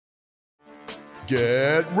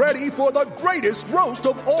Get ready for the greatest roast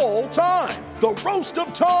of all time, the Roast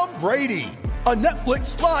of Tom Brady, a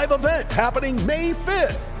Netflix live event happening May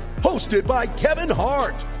 5th. Hosted by Kevin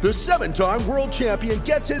Hart, the 7-time world champion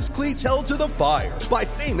gets his cleats held to the fire by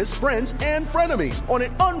famous friends and frenemies on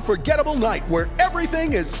an unforgettable night where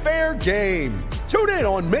everything is fair game. Tune in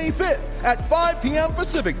on May 5th at 5 p.m.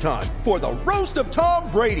 Pacific time for the Roast of Tom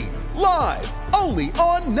Brady, live only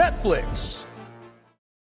on Netflix.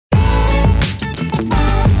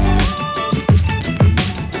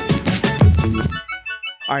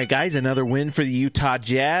 All right, guys, another win for the Utah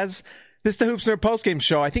Jazz. This is the Hoops Nerd postgame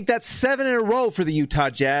show. I think that's 7 in a row for the Utah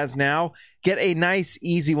Jazz now. Get a nice,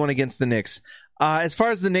 easy one against the Knicks. As far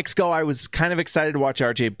as the Knicks go, I was kind of excited to watch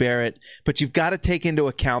RJ Barrett, but you've got to take into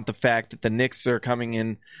account the fact that the Knicks are coming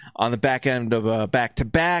in on the back end of a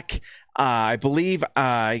back-to-back. I believe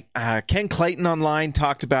Ken Clayton online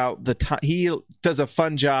talked about he does a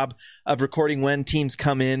fun job of recording when teams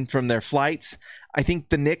come in from their flights. I think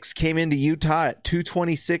the Knicks came into Utah at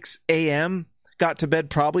 2:26 a.m., got to bed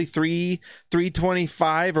probably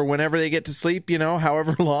 3:25 or whenever they get to sleep,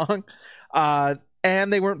 however long.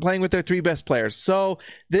 And they weren't playing with their 3 best players. So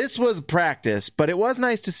this was practice, but it was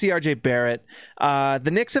nice to see RJ Barrett.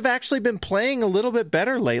 The Knicks have actually been playing a little bit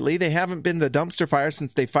better lately. They haven't been the dumpster fire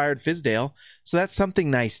since they fired Fizdale. So that's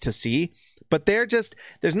something nice to see. But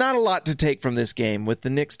there's not a lot to take from this game with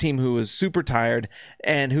the Knicks team who is super tired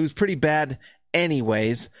and who's pretty bad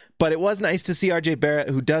anyways. But it was nice to see RJ Barrett,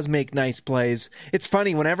 who does make nice plays. It's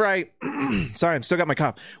funny, whenever sorry, I'm still got my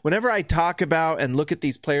cough. Whenever I talk about and look at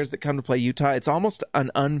these players that come to play Utah, it's almost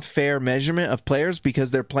an unfair measurement of players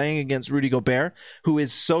because they're playing against Rudy Gobert, who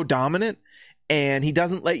is so dominant. And he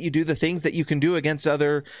doesn't let you do the things that you can do against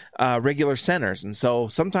other regular centers. And so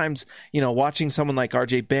sometimes, watching someone like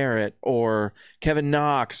RJ Barrett or Kevin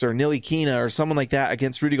Knox or Nili Kina or someone like that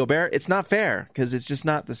against Rudy Gobert, it's not fair because it's just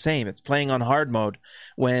not the same. It's playing on hard mode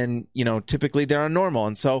when, typically they're on normal.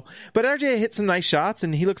 And so, but RJ hit some nice shots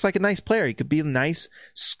and he looks like a nice player. He could be a nice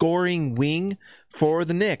scoring wing for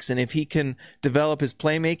the Knicks. And if he can develop his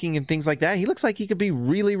playmaking and things like that, he looks like he could be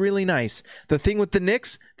really, really nice. The thing with the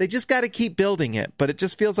Knicks, they just got to keep building it, but it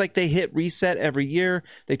just feels like they hit reset every year.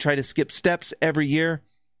 They try to skip steps every year.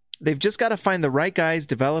 They've just got to find the right guys,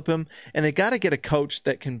 develop them, and they got to get a coach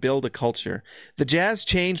that can build a culture. The Jazz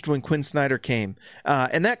changed when Quinn Snyder came,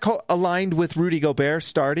 and that aligned with Rudy Gobert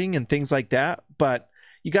starting and things like that, but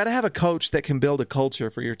you got to have a coach that can build a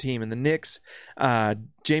culture for your team. And the Knicks,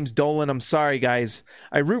 James Dolan, I'm sorry, guys.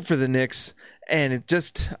 I root for the Knicks, and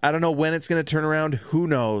I don't know when it's going to turn around. Who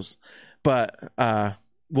knows? But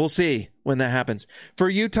we'll see when that happens.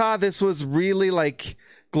 For Utah, this was really like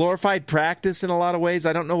glorified practice in a lot of ways.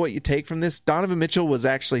 I don't know what you take from this. Donovan Mitchell was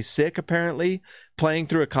actually sick, apparently, playing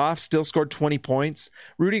through a cough, still scored 20 points.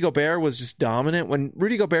 Rudy Gobert was just dominant. When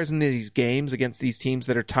Rudy Gobert's in these games against these teams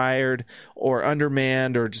that are tired or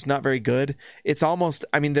undermanned or just not very good, it's almost,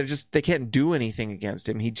 they can't do anything against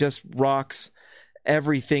him. He just rocks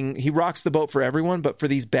everything. He rocks the boat for everyone, but for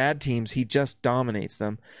these bad teams, he just dominates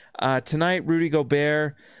them. Tonight, Rudy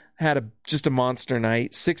Gobert had just a monster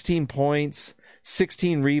night. 16 points,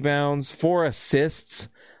 16 rebounds, 4 assists,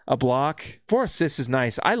 a block. 4 assists is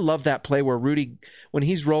nice. I love that play where Rudy, when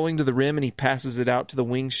he's rolling to the rim and he passes it out to the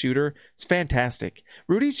wing shooter, it's fantastic.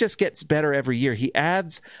 Rudy just gets better every year. He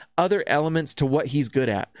adds other elements to what he's good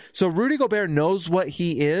at. So Rudy Gobert knows what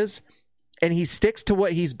he is, and he sticks to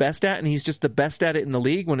what he's best at, and he's just the best at it in the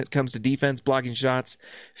league when it comes to defense, blocking shots,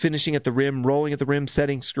 finishing at the rim, rolling at the rim,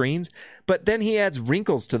 setting screens. But then he adds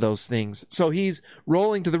wrinkles to those things. So he's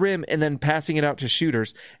rolling to the rim and then passing it out to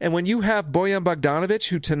shooters. And when you have Bojan Bogdanovic,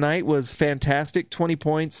 who tonight was fantastic, 20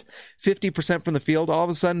 points, 50% from the field, all of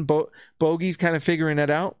a sudden Bogey's kind of figuring it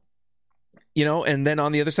out. And then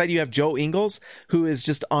on the other side, you have Joe Ingles, who is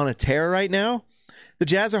just on a tear right now. The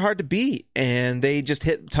Jazz are hard to beat, and they just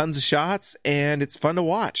hit tons of shots, and it's fun to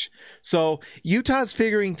watch. So Utah's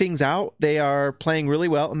figuring things out. They are playing really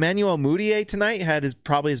well. Emmanuel Mudiay tonight had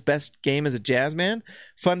probably his best game as a Jazz man.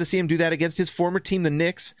 Fun to see him do that against his former team, the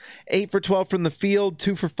Knicks. 8 for 12 from the field,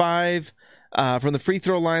 2 for 5 from the free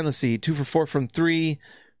throw line. Let's see, 2 for 4 from 3.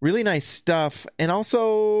 Really nice stuff. And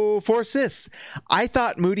also 4 assists. I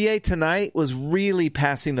thought Mudiay tonight was really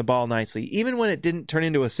passing the ball nicely. Even when it didn't turn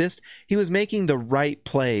into assist, he was making the right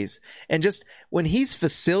plays. And just when he's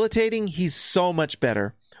facilitating, he's so much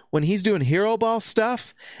better. When he's doing hero ball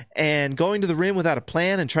stuff and going to the rim without a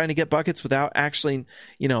plan and trying to get buckets without actually,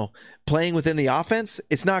 playing within the offense,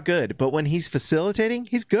 it's not good. But when he's facilitating,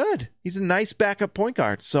 he's good. He's a nice backup point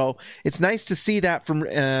guard. So it's nice to see that from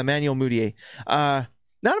Emmanuel Mudiay.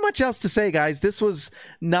 not much else to say, guys. This was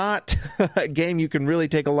not a game you can really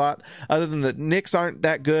take a lot, other than the Knicks aren't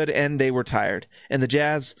that good and they were tired. And the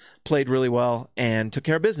Jazz played really well and took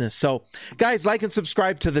care of business. So, guys, like and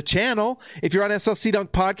subscribe to the channel. If you're on SLC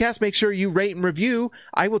Dunk Podcast, make sure you rate and review.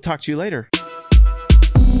 I will talk to you later.